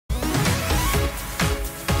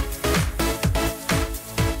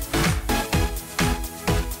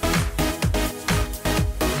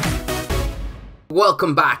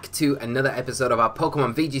Welcome back to another episode of our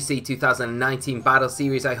Pokemon VGC 2019 Battle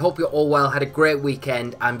Series. I hope you're all well, had a great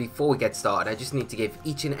weekend, and before we get started I just need to give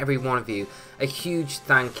each and every one of you a huge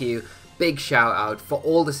thank you, big shout out for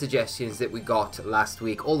all the suggestions that we got last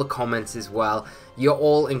week, all the comments as well. You're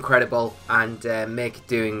all incredible and make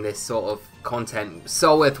doing this sort of content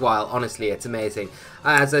so worthwhile. Honestly, it's amazing.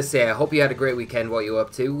 As I say, I hope you had a great weekend. What you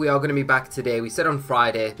up to? We are going to be back today. We said on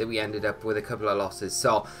Friday that we ended up with a couple of losses,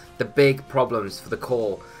 so the big problems for the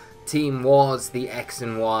core team was the X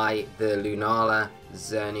and Y, the Lunala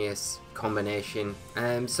Xerneas combination.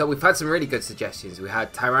 So we've had some really good suggestions. We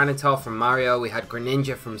had Tyranitar from Mario, we had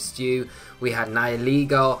Greninja from Stu, we had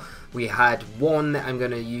Nihilego, we had one that I'm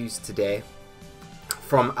going to use today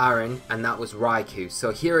from Aaron, and that was Raikou.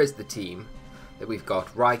 So here is the team that we've got.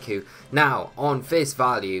 Raikou. Now, on face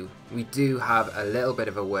value, we do have a little bit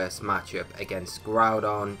of a worse matchup against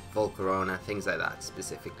Groudon, Volcarona, things like that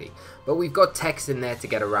specifically. But we've got techs in there to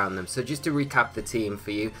get around them. So just to recap the team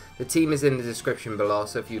for you, the team is in the description below,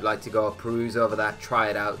 so if you'd like to go peruse over that, try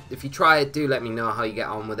it out. If you try it, do let me know how you get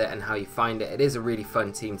on with it and how you find it. It is a really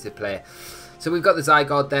fun team to play. So we've got the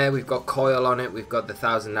Zygarde there, we've got Coil on it, we've got the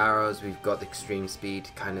 1000 Arrows, we've got the Extreme Speed,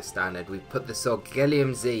 kind of standard. We've put the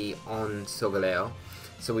Solgaleo Z on Solgaleo,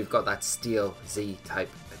 so we've got that Steel Z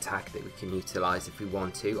type attack that we can utilise if we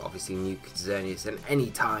want to. Obviously nuke Xerneas at any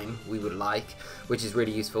time we would like, which is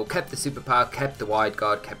really useful. Kept the Superpower, kept the Wide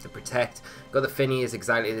Guard, kept the Protect. Got the Fini is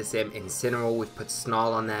exactly the same. Incineroar, we've put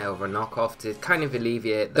Snarl on there over knockoff to kind of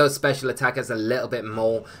alleviate those special attackers a little bit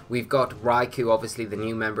more. We've got Raikou, obviously the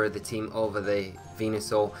new member of the team, over the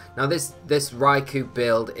Venusaur. Now this Raikou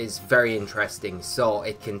build is very interesting. So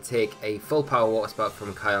it can take a full power water spout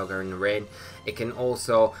from Kyogre in the rain. It can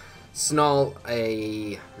also Snarl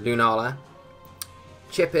a Lunala,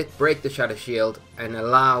 chip it, break the Shadow Shield, and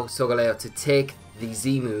allow Solgaleo to take the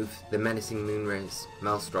Z move, the Menacing Moonrays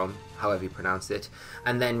Maelstrom, however you pronounce it,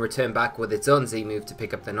 and then return back with its own Z move to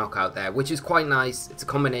pick up the knockout there, which is quite nice. It's a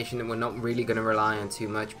combination that we're not really going to rely on too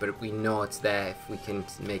much, but we know it's there if we can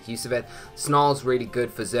make use of it. Snarl's really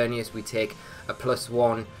good for Xerneas. We take a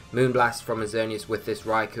 +1 Moonblast from a Xerneas with this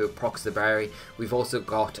Raikou, it procs the berry. We've also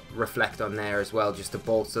got Reflect on there as well, just to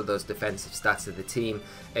bolster those defensive stats of the team.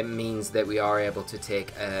 It means that we are able to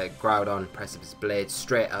take a Groudon Precipice Blade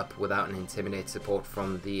straight up without an Intimidate support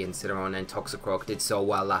from the Incineroar, and Toxicroak did so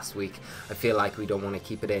well last week. I feel like we don't want to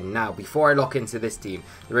keep it in. Now, before I look into this team,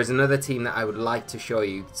 there is another team that I would like to show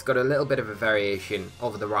you. It's got a little bit of a variation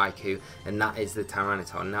of the Raikou, and that is the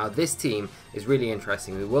Tyranitar. Now, this team is really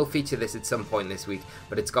interesting. We will feature this at some point this week,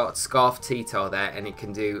 but it's got Scarf T-Tar there, and it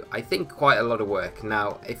can do, I think, quite a lot of work.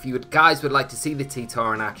 Now, if you guys would like to see the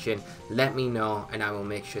T-Tar in action, let me know, and I will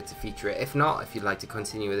make sure to feature it. If not, if you'd like to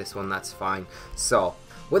continue with this one, that's fine. So,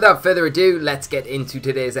 without further ado, let's get into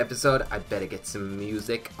today's episode. I better get some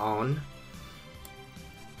music on.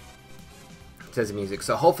 There's the music.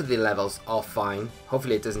 So hopefully the levels are fine.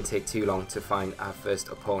 Hopefully it doesn't take too long to find our first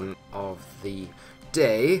opponent of the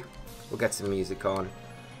day. We'll get some music on.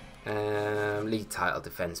 League title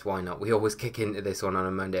defense, why not? We always kick into this one on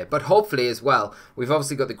a Monday. But hopefully as well, we've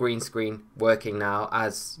obviously got the green screen working now,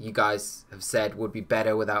 as you guys have said would be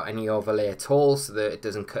better without any overlay at all, so that it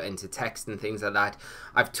doesn't cut into text and things like that.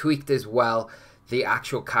 I've tweaked as well the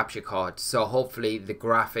actual capture card, so hopefully the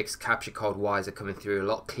graphics capture card wise are coming through a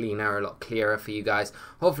lot cleaner, a lot clearer for you guys.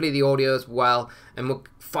 Hopefully the audio as well, and we're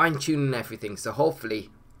fine tuning everything, so hopefully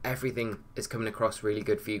everything is coming across really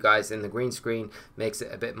good for you guys, and the green screen makes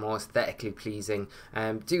it a bit more aesthetically pleasing.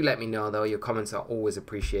 Do let me know though, your comments are always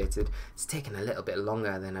appreciated. It's taken a little bit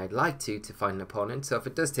longer than I'd like to find an opponent, so if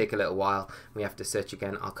it does take a little while, we have to search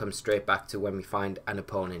again, I'll come straight back to when we find an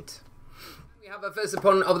opponent. We have our first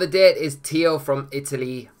opponent of the day. It is Tio from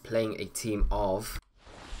Italy, playing a team of...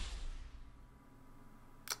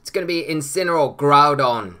 It's going to be Incineroar,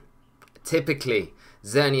 Groudon, typically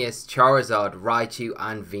Xerneas, Charizard, Raichu,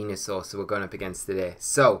 and Venusaur, so we're going up against today.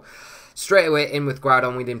 So, straight away in with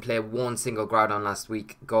Groudon. We didn't play one single Groudon last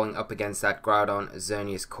week, going up against that Groudon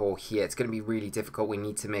Xerneas core here. It's going to be really difficult. We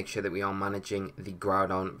need to make sure that we are managing the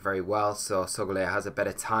Groudon very well, so Solgaleo has a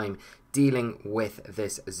better time dealing with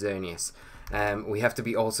this Xerneas. We have to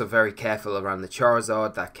be also very careful around the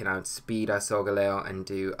Charizard that can outspeed our Solgaleo and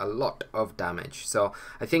do a lot of damage. So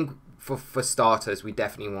I think for starters, we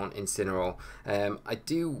definitely want Incineroar. I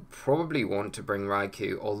do probably want to bring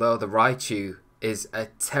Raikou, although the Raichu is a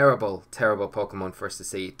terrible, terrible Pokemon for us to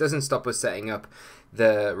see. It doesn't stop us setting up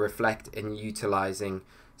the Reflect and utilising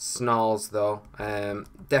Snarls though.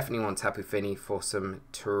 Definitely want Tapu Fini for some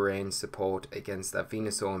terrain support against that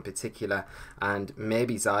Venusaur in particular, and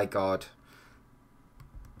maybe Zygarde.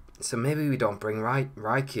 So maybe we don't bring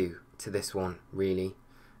Raikou. to this one, really.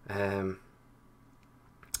 The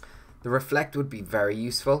Reflect would be very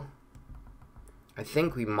useful. I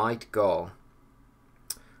think we might go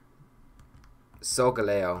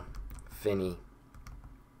Solgaleo, Fini,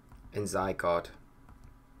 and Zygarde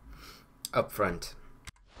up front.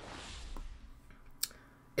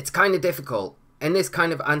 It's kind of difficult, and this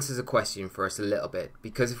kind of answers a question for us a little bit,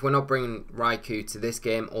 because if we're not bringing Raikou to this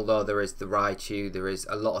game, although there is the Raichu, there is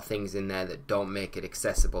a lot of things in there that don't make it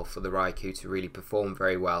accessible for the Raikou to really perform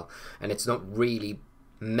very well, and it's not really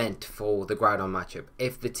meant for the Groudon matchup.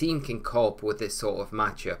 If the team can cope with this sort of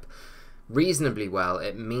matchup reasonably well,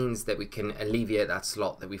 it means that we can alleviate that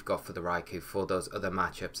slot that we've got for the Raikou for those other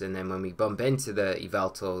matchups, and then when we bump into the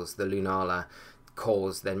Yveltals, the Lunala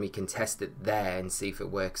cores, then we can test it there and see if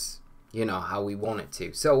it works, you know, how we want it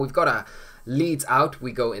to. So we've got our leads out.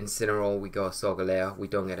 We go Incineroar, we go Solgaleo. We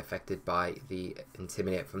don't get affected by the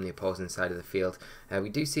Intimidate from the opposing side of the field. We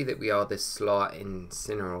do see that we are this slot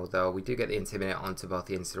Incineroar, though. We do get the Intimidate onto both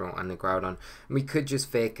the Incineroar and the Groudon. And we could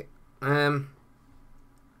just fake... there's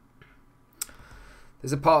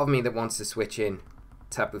a part of me that wants to switch in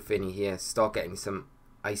Tapu Fini here, start getting some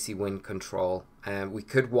Icy Wind control. We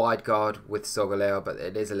could Wide Guard with Solgaleo, but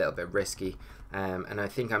it is a little bit risky. And I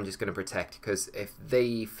think I'm just going to protect, because if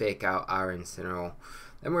they fake out our Incineroar,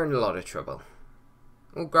 then we're in a lot of trouble.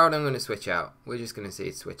 Well, Groudon, I'm going to switch out. We're just going to see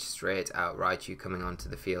it switch straight out. Raichu coming onto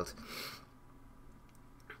the field.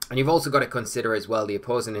 And you've also got to consider as well, the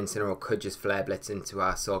opposing Incineroar could just Flare Blitz into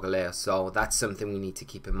our Solgaleo, so that's something we need to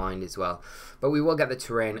keep in mind as well. But we will get the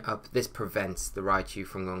terrain up. This prevents the Raichu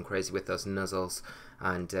from going crazy with those Nuzzles,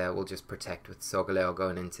 and we'll just protect with Solgaleo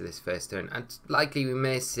going into this first turn. And likely we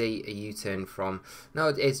may see a U-turn from... No,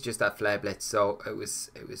 it is just that Flare Blitz, so it was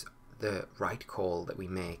the right call that we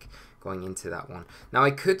make going into that one. Now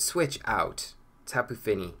I could switch out Tapu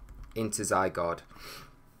Fini into Zygarde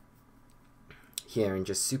here and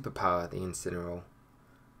just Superpower the Incineroar,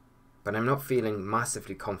 but I'm not feeling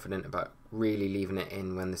massively confident about really leaving it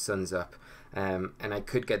in when the sun's up, and I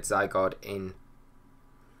could get Zygarde in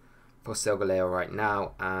for Solgaleo right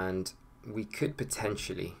now, and we could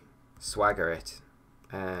potentially Swagger it.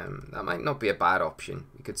 That might not be a bad option.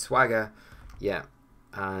 We could Swagger, yeah,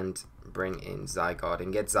 and bring in Zygarde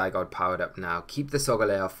and get Zygarde powered up now. Keep the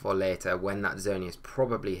Solgaleo for later when that Xerneas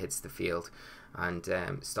probably hits the field, and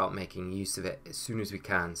start making use of it as soon as we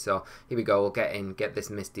can. So here we go, we'll get in, get this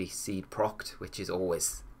Misty Seed procced, which is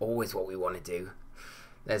always what we want to do.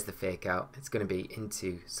 There's the fake out. It's going to be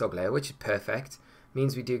into Solgaleo, which is perfect.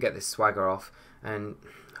 Means we do get this Swagger off, and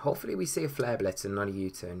hopefully we see a Flare Blitz and not a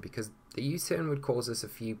U-turn, because the U-turn would cause us a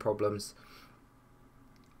few problems.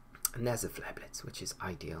 And there's a Flare Blitz, which is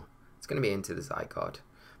ideal. It's going to be into the Zygarde.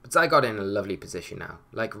 But Zygarde in a lovely position now,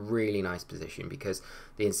 like really nice position, because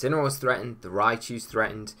the Incineroar's threatened, the Raichu's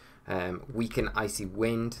threatened, we can Icy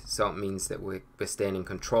Wind, so it means that we're staying in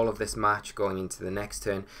control of this match going into the next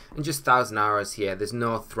turn. And just 1,000 arrows here, there's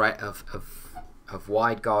no threat of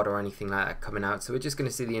Wide Guard or anything like that coming out, so we're just going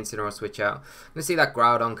to see the Incineroar switch out. I'm going to see that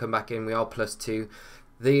Groudon come back in. We are +2.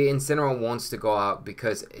 The Incineroar wants to go out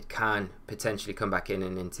because it can potentially come back in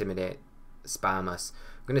and Intimidate, spam us.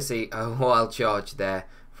 I'm going to see a Wild Charge there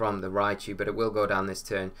from the Raichu, but it will go down this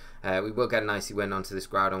turn. We will get an Icy Wind onto this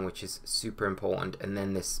Groudon, which is super important, and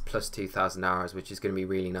then this +2,000 arrows, which is going to be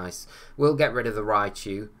really nice. We'll get rid of the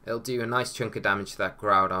Raichu. It'll do a nice chunk of damage to that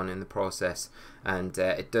Groudon in the process, and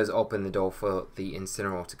it does open the door for the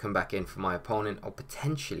Incineroar to come back in for my opponent, or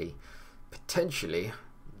potentially the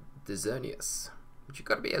Xerneas, which you've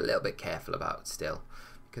got to be a little bit careful about still,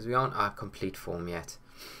 because we aren't our complete form yet.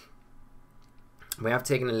 We have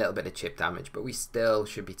taken a little bit of chip damage, but we still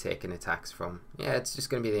should be taking attacks from... Yeah, it's just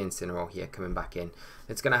going to be the Incineroar here coming back in.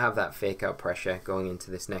 It's going to have that fake out pressure going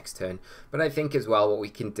into this next turn. But I think as well what we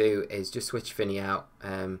can do is just switch Fini out.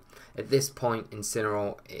 At this point,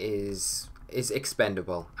 Incineroar is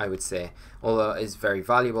expendable, I would say. Although it is very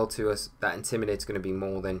valuable to us, that Intimidate's going to be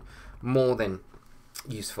more than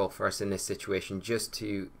useful for us in this situation, just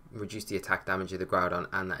to reduce the attack damage of the Groudon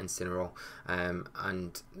and that Incineroar.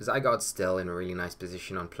 And Zygarde's still in a really nice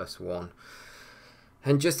position on +1.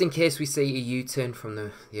 And just in case we see a U-turn from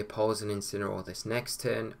the opposing Incineroar this next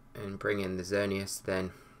turn and bring in the Xerneas,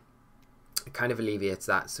 then it kind of alleviates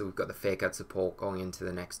that, so we've got the fake out support going into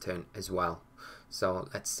the next turn as well. So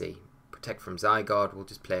let's see. Protect from Zygarde, we'll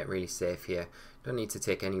just play it really safe here. Don't need to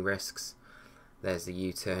take any risks. There's the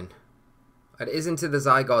U-turn. It is into the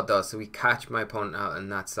Zygarde though, so we catch my opponent out on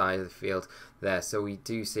that side of the field there. So we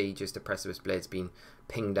do see just a Precipice Blades being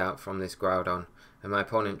pinged out from this Groudon, and my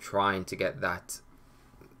opponent trying to get that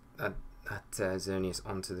that Xerneas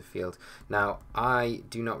onto the field. Now, I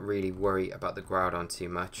do not really worry about the Groudon too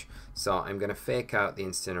much, so I'm going to fake out the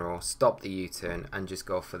Incineroar, stop the U-turn, and just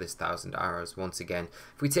go for this 1,000 arrows once again.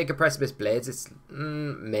 If we take a Precipice Blades, it's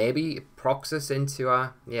maybe it procs us into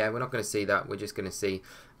our... Yeah, we're not going to see that. We're just going to see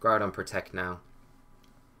Groudon Protect now.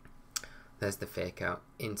 There's the fake out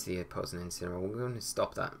into the opposing Incineroar. We're going to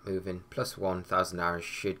stop that moving. Plus 1,000 arrows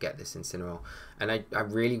should get this Incineroar. And I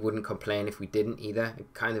really wouldn't complain if we didn't either.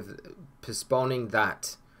 Kind of postponing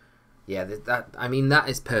that. Yeah, I mean, that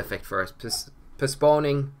is perfect for us.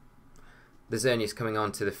 Postponing the Xerneas coming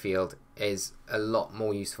onto the field is a lot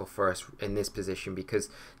more useful for us in this position, because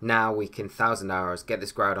now we can 1,000 arrows, get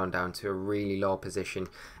this Groudon down to a really low position,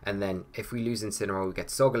 and then if we lose Incineroar, we get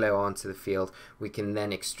Solgaleo onto the field. We can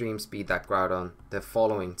then extreme speed that Groudon the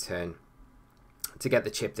following turn to get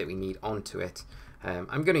the chip that we need onto it.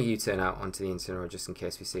 I'm going to U-turn out onto the Incineroar just in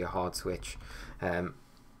case we see a hard switch, and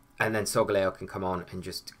then Solgaleo can come on and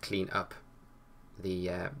just clean up the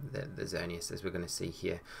Xerneas, as we're going to see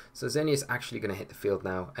here. So Xerneas actually going to hit the field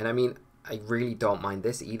now, and I mean, I really don't mind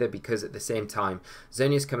this either, because at the same time,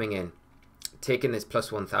 Xerneas coming in, taking this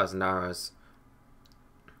plus 1,000 arrows,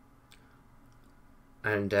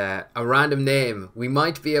 and a random name, we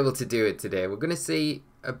might be able to do it today. We're going to see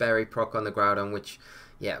a berry proc on the Groudon, which,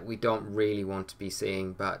 yeah, we don't really want to be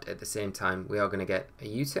seeing, but at the same time, we are going to get a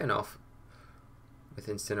U-turn off with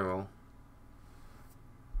Incineroar.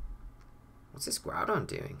 What's this Groudon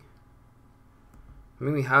doing? I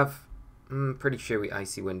mean, we have... I'm pretty sure we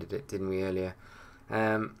Icy Winded it, didn't we, earlier?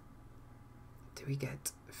 Do we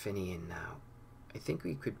get Fini in now? I think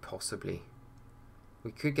we could possibly...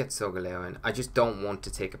 We could get Solgaleo in. I just don't want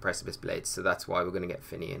to take a Precipice Blade, so that's why we're going to get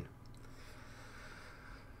Fini in.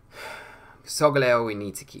 Solgaleo we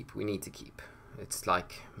need to keep. We need to keep. It's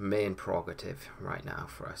like main prerogative right now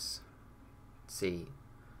for us. Let's see...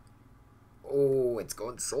 Oh, it's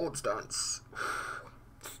going Swords Dance.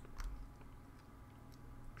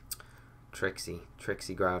 Trixie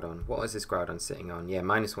Groudon. What is this Groudon sitting on? Yeah,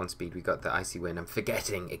 -1 speed. We got the Icy Wind. I'm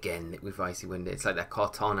forgetting again that we've Icy Wind. It's like that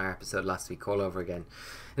Cortana episode last week all over again.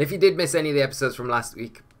 And if you did miss any of the episodes from last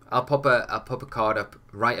week, I'll pop a card up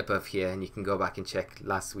right above here, and you can go back and check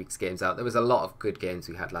last week's games out. There was a lot of good games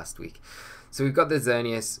we had last week. So we've got the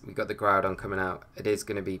Xerneas, we've got the Groudon coming out. It is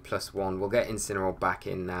going to be +1. We'll get Incineroar back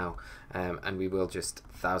in now, and we will just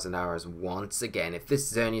 1,000 arrows once again. If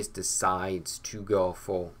this Xerneas decides to go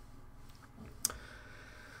for...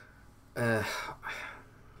 I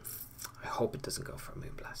hope it doesn't go for a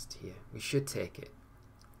Moonblast here. We should take it.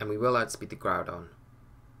 And we will outspeed the Groudon.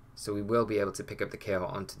 So we will be able to pick up the KO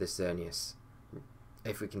onto this Xerneas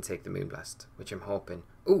if we can take the Moonblast, which I'm hoping.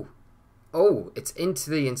 Ooh! Oh, it's into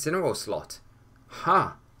the Incineroar slot.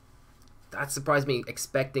 Huh. That surprised me,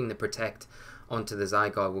 expecting the Protect onto the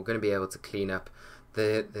Zygarde. We're going to be able to clean up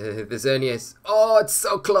the Xerneas. Oh, it's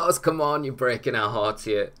so close. Come on, you're breaking our hearts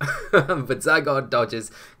here. But Zygarde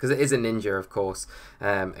dodges, because it is a ninja, of course.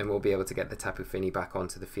 And we'll be able to get the Tapu Fini back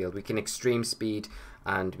onto the field. We can extreme speed,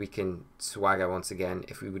 and we can swagger once again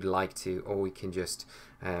if we would like to. Or we can just...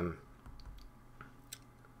 I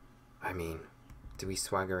mean, do we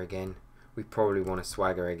swagger again? We probably want to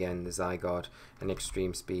swagger again the Zygarde and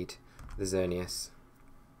extreme speed the Xerneas.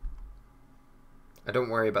 I don't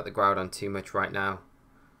worry about the Groudon too much right now.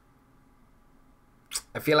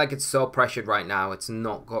 I feel like it's so pressured right now, it's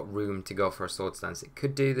not got room to go for a Swords Dance. It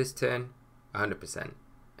could do this turn, 100%.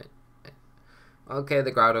 Okay,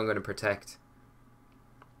 the Groudon going to Protect.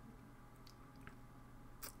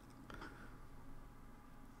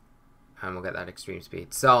 And we'll get that extreme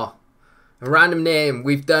speed. So... a random name,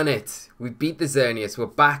 we've done it. We beat the Xerneas. We're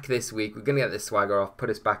back this week. We're going to get this swagger off, put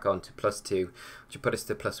us back on to +2, which will put us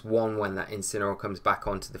to +1 when that Incineroar comes back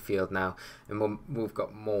onto the field now. And we've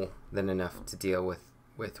got more than enough to deal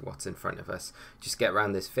with what's in front of us. Just get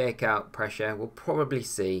around this fake out pressure. We'll probably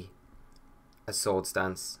see a Swords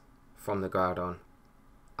Dance from the Groudon,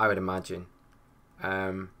 I would imagine.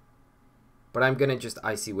 But I'm going to just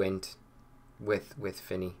Icy Wind with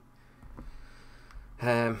Fini.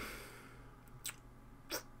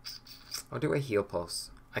 I'll do a Heal Pulse.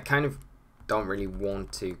 I kind of don't really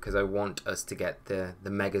want to, because I want us to get the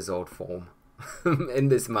Megazord form in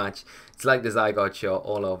this match. It's like the Zygarde show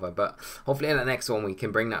all over. But hopefully in the next one we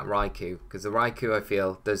can bring that Raikou, because the Raikou, I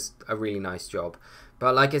feel, does a really nice job.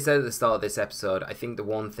 But like I said at the start of this episode, I think the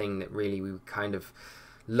one thing that really we were kind of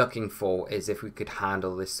looking for is if we could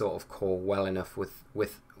handle this sort of core well enough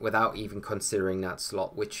without even considering that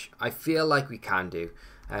slot, which I feel like we can do.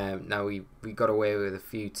 Now we got away with a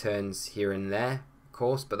few turns here and there, of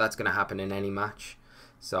course, but that's going to happen in any match.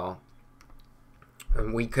 So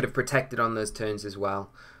and we could have protected on those turns as well,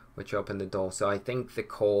 which opened the door. So I think the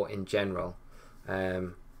core in general.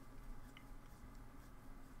 Did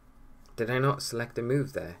I not select a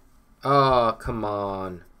move there? Oh, come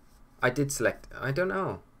on. I did select. I don't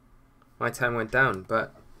know. My time went down,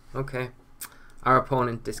 but okay. Our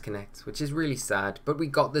opponent disconnects, which is really sad. But we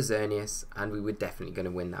got the Xerneas, and we were definitely going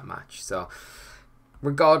to win that match. So,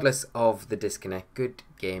 regardless of the disconnect, good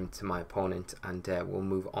game to my opponent. And we'll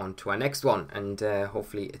move on to our next one. And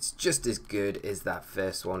hopefully it's just as good as that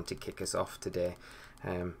first one to kick us off today.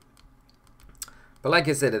 But like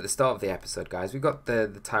I said at the start of the episode, guys, we've got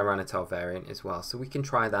the Tyranitar variant as well. So we can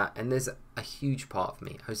try that. And there's a huge part of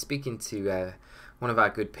me. I was speaking to one of our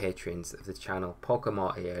good patrons of the channel,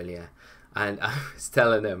 Pokémon earlier. And I was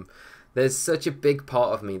telling him, there's such a big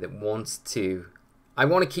part of me that wants to... I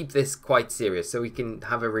want to keep this quite serious so we can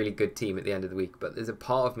have a really good team at the end of the week. But there's a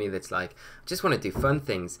part of me that's like, I just want to do fun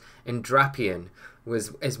things. And Drapion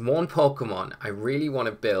is one Pokemon I really want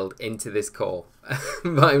to build into this core.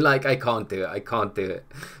 But I'm like, I can't do it. I can't do it.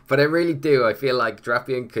 But I really do. I feel like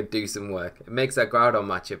Drapion could do some work. It makes that Groudon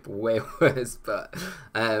matchup way worse, but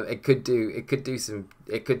it could do some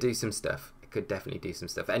stuff. It could definitely do some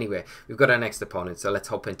stuff. Anyway, we've got our next opponent, so let's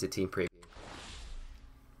hop into team preview.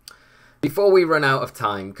 Before we run out of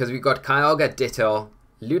time, because we've got Kyogre, Ditto,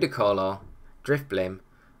 Ludicolo, Drifblim,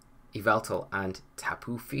 Yveltal, and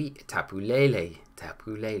Tapu Lele,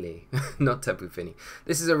 not Tapu Fini.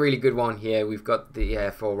 This is a really good one here. We've got the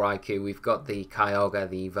for Raikou, we've got the Kyogre,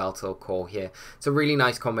 the Yveltal core here. It's a really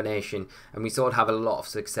nice combination, and we sort of have a lot of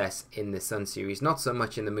success in the Sun series. Not so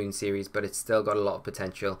much in the Moon series, but it's still got a lot of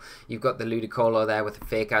potential. You've got the Ludicolo there with the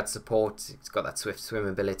Fake Out support. It's got that Swift Swim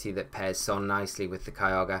ability that pairs so nicely with the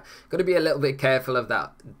Kyogre. Got to be a little bit careful of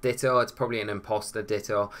that Ditto. It's probably an imposter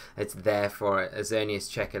Ditto. It's there for a Xerneas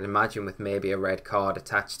check, I'd imagine, with maybe a red card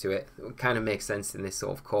attached to it. It kind of makes sense in this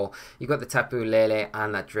sort of core. You've got the Tapu Lele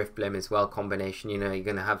and that Drifblim as well combination. You know, you're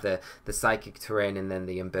going to have the Psychic Terrain and then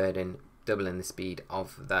the Unburden, doubling the speed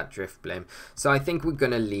of that Drifblim. So I think we're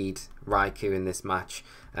going to lead Raikou in this match.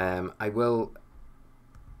 I will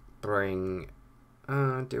bring...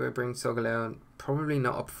 do I bring Solgaleo? Probably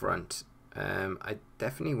not up front. I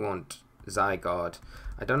definitely want Zygarde.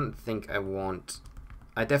 I definitely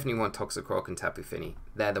want Toxicroak and Tapu Fini.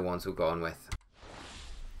 They're the ones we're going with.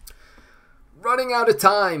 Running out of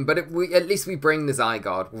time, but at least we bring the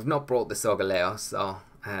Zygarde. We've not brought the Solgaleo, so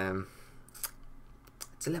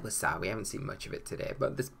it's a little sad. We haven't seen much of it today,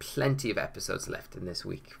 but there's plenty of episodes left in this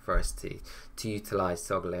week for us to utilize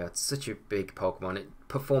Solgaleo. It's such a big Pokemon. It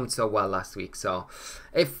performed so well last week, so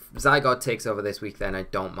if Zygarde takes over this week, then I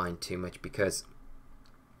don't mind too much, because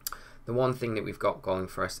the one thing that we've got going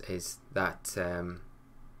for us is that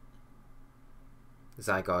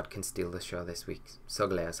Zygarde can steal the show this week.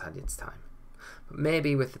 Solgaleo's had its time. But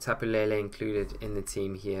maybe with the Tapu Lele included in the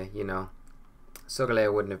team here, you know,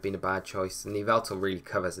 Solgaleo wouldn't have been a bad choice. And the Yveltal really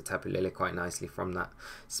covers the Tapu Lele quite nicely from that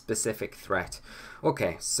specific threat.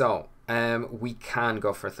 Okay, so we can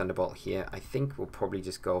go for a Thunderbolt here. I think we'll probably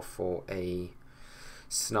just go for a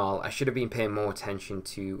Snarl. I should have been paying more attention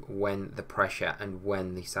to when the pressure and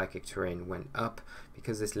when the Psychic Terrain went up,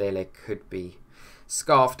 because this Lele could be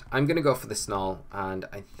Scarfed. I'm going to go for the Snarl, and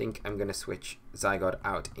I think I'm going to switch Zygarde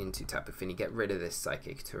out into Tapu Fini. Get rid of this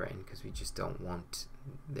Psychic Terrain, because we just don't want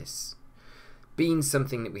this being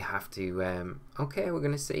something that we have to... okay, we're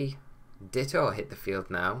going to see Ditto hit the field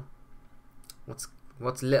now.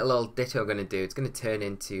 What's little old Ditto going to do? It's going to turn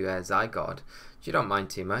into Zygarde, which you don't mind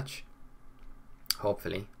too much,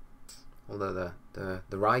 hopefully. Although the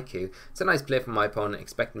Raikou, it's a nice play from my opponent,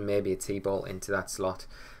 expecting maybe a T-Ball into that slot.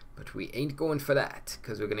 But we ain't going for that,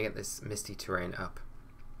 because we're going to get this Misty Terrain up.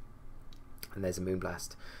 And there's a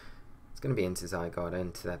Moonblast. It's going to be into Zygarde,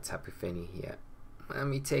 into that Tapu Fini here. And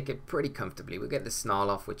we take it pretty comfortably. We'll get the Snarl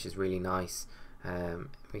off, which is really nice.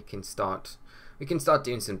 We can start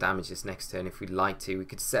doing some damage this next turn if we'd like to. We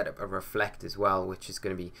could set up a Reflect as well, which is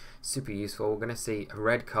going to be super useful. We're going to see a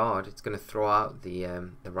red card. It's going to throw out the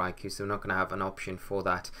Raikou, so we're not going to have an option for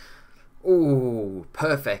that. Ooh,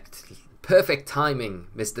 perfect. Perfect timing,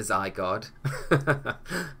 Mr. Zygarde.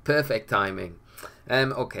 Perfect timing.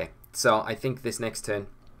 Okay, so I think this next turn,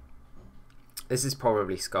 this is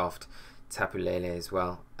probably Scarfed Tapu Lele as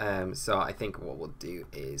well. So I think what we'll do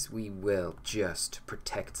is we will just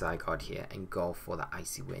protect Zygarde here and go for the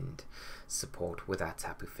Icy Wind support with our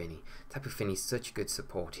Tapu Fini. Tapu Fini is such good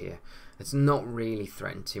support here. It's not really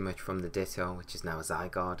threatened too much from the Ditto, which is now a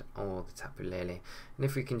Zygarde, or the Tapu Lele. And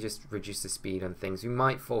if we can just reduce the speed on things, we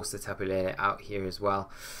might force the Tapu Lele out here as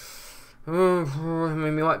well. I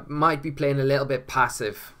mean, we might be playing a little bit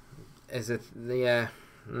passive. This is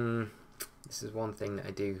one thing that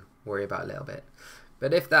I do worry about a little bit.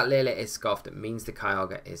 But if that Lele is scoffed, it means the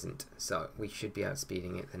Kyogre isn't. So we should be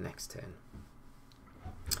outspeeding it the next turn.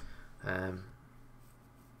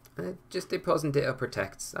 Just Ditto and Ditto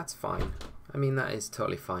protects. That's fine. I mean, that is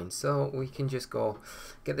totally fine. So we can just go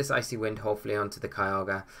get this Icy Wind hopefully onto the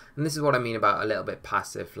Kyogre. And this is what I mean about a little bit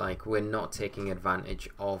passive. Like, we're not taking advantage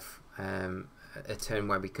of a turn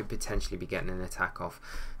where we could potentially be getting an attack off.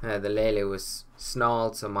 The Lele was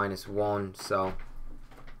snarled, so -1. So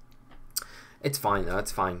it's fine though.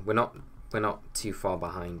 It's fine. We're not too far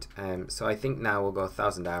behind. So I think now we'll go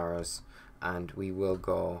 1,000 arrows. And we will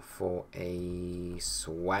go for a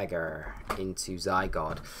Swagger into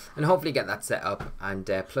Zygarde. And hopefully get that set up. And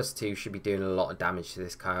 +2 should be doing a lot of damage to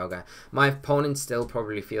this Kyogre. My opponent still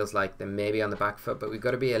probably feels like they're maybe on the back foot. But we've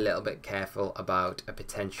got to be a little bit careful about a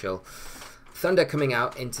potential Thunder coming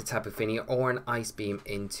out into Tapu Fini or an Ice Beam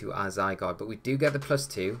into our Zygarde. But we do get the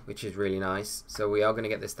 +2, which is really nice. So we are going to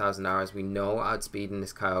get this 1,000 arrows. We know outspeeding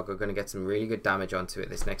this Kyogre. We're going to get some really good damage onto it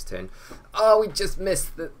this next turn. Oh, we just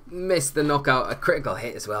missed the knockout. A critical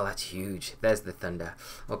hit as well. That's huge. There's the Thunder.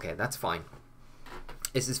 Okay, that's fine.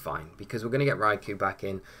 This is fine because we're going to get Raikou back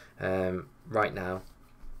in right now.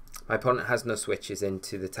 My opponent has no switches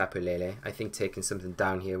into the Tapu Lele. I think taking something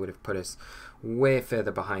down here would have put us way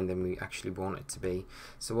further behind than we actually want it to be.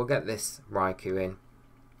 So we'll get this Raikou in.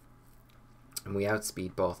 And we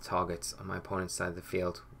outspeed both targets on my opponent's side of the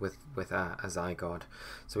field with a Zygarde.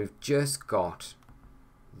 So we've just got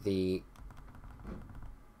the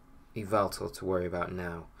Yveltal to worry about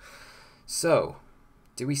now. So,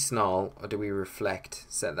 do we Snarl or do we Reflect?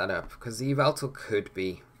 Set that up. Because the Yveltal could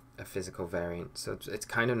be a physical variant, so it's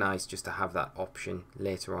kind of nice just to have that option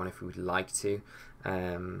later on if we would like to.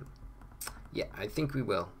 Yeah, I think we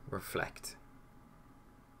will Reflect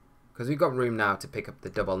because we've got room now to pick up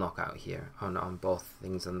the double knockout here on both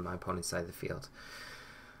things on my opponent's side of the field.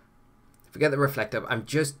 If we get the Reflect up, I'm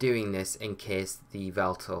just doing this in case the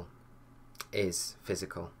Yveltal is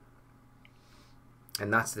physical,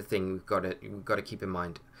 and that's the thing we've got to keep in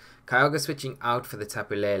mind. Kyogre switching out for the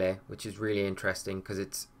Tapu Lele, which is really interesting because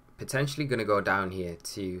it's potentially going to go down here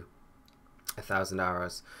to 1,000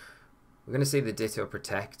 arrows. We're going to see the Ditto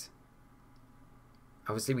protect.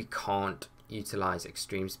 Obviously we can't utilize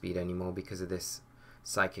extreme speed anymore because of this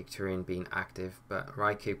psychic terrain being active, but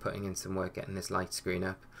Raikou putting in some work getting this light screen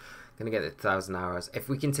up. Going to get the 1,000 arrows. If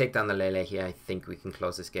we can take down the Lele here, I think we can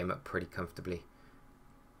close this game up pretty comfortably.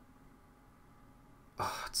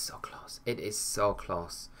 Oh, it's so close. It is so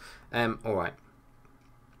close. Alright.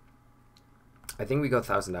 I think we go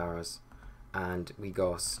 1,000 arrows and we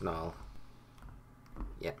go Snarl.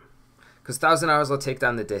 Yeah. Because 1,000 arrows will take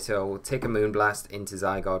down the Ditto. We'll take a Moonblast into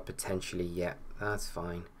Zygarde potentially. Yeah, that's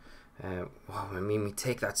fine. Wow, I mean, we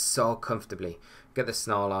take that so comfortably. Get the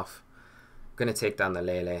Snarl off. Going to take down the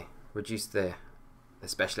Lele. Reduce the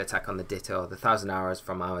special attack on the Ditto. The 1,000 arrows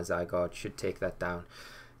from our Zygarde should take that down.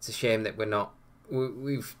 It's a shame that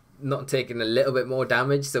we've not taken a little bit more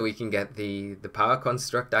damage so we can get the power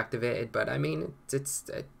construct activated, but I mean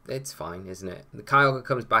it's fine, isn't it? The Kyogre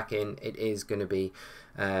comes back in. It is going to be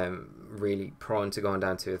really prone to going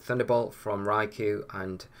down to a Thunderbolt from Raikou,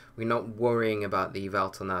 and we're not worrying about the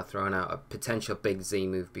Yveltal now throwing out a potential big Z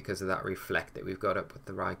move because of that Reflect that we've got up with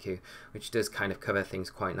the Raikou, which does kind of cover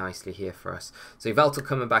things quite nicely here for us. So Yveltal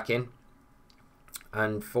coming back in,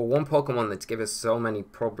 and for one Pokemon that's given us so many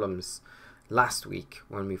problems last week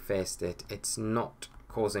when we faced it, it's not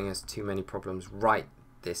causing us too many problems right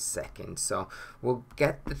this second. So we'll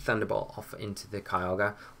get the Thunderbolt off into the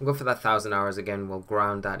Kyogre. We'll go for that 1,000 arrows again. We'll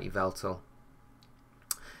ground that Yveltal.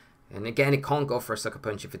 And again, it can't go for a Sucker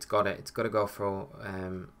Punch if it's got it. It's got to go for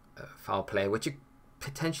Foul Play, which it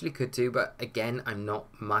potentially could do. But again, I'm not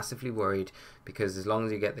massively worried because as long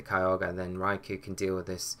as you get the Kyogre, then Raikou can deal with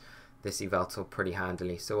this Yveltal pretty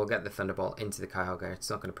handily. So we'll get the Thunderbolt into the Kyogre. It's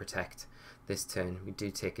not going to protect this turn. We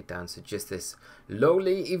do take it down, so just this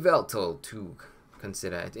lowly Yveltal to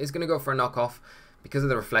consider. It is going to go for a knockoff because of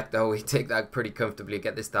the Reflect though. We take that pretty comfortably,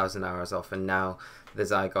 get this 1,000 arrows off, and now the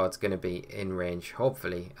Zygarde's going to be in range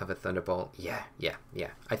hopefully of a Thunderbolt. Yeah.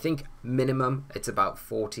 I think minimum it's about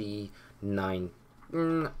 49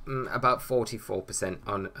 about 44%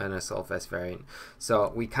 on an Assault Vest variant,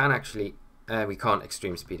 so we can actually we can't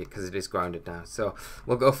extreme speed it because it is grounded now. So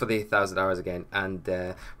we'll go for the 1,000 hours again. And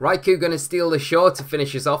Raikou going to steal the show to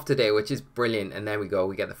finish us off today, which is brilliant. And there we go.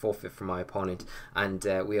 We get the forfeit from my opponent. And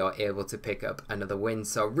we are able to pick up another win.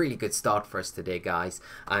 So really good start for us today, guys.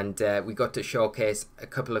 And we got to showcase a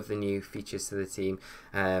couple of the new features to the team.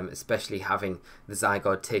 Especially having the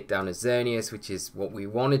Zygarde take down a Xerneas, which is what we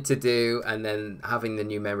wanted to do. And then having the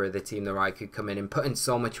new member of the team, the Raikou, come in and put in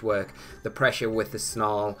so much work. The pressure with the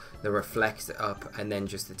Snarl, the Reflect, picks it up, and then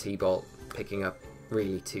just the T-Bolt picking up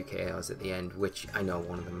really 2 KOs at the end, which I know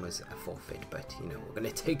one of them was a forfeit, but you know, we're going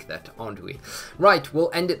to take that, aren't we? Right, we'll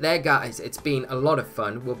end it there, guys. It's been a lot of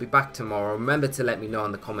fun. We'll be back tomorrow. Remember to let me know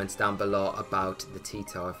in the comments down below about the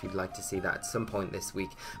T-Tower if you'd like to see that at some point this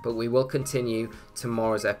week. But we will continue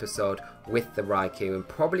tomorrow's episode with the Raikou and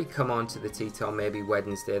probably come on to the T-Tower maybe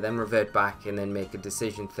Wednesday, then revert back and then make a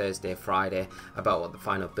decision Thursday, Friday about what the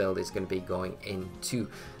final build is going to be going into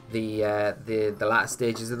the last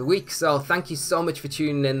stages of the week. So thank you so much for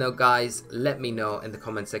tuning in though, guys. Let me know in the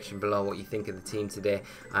comment section below what you think of the team today,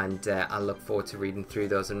 and I'll look forward to reading through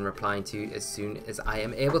those and replying to you as soon as I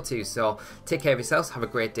am able to. So take care of yourselves, have a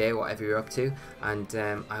great day whatever you're up to, and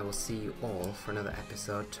I will see you all for another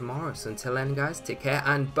episode tomorrow. So until then, guys, take care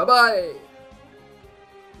and bye bye.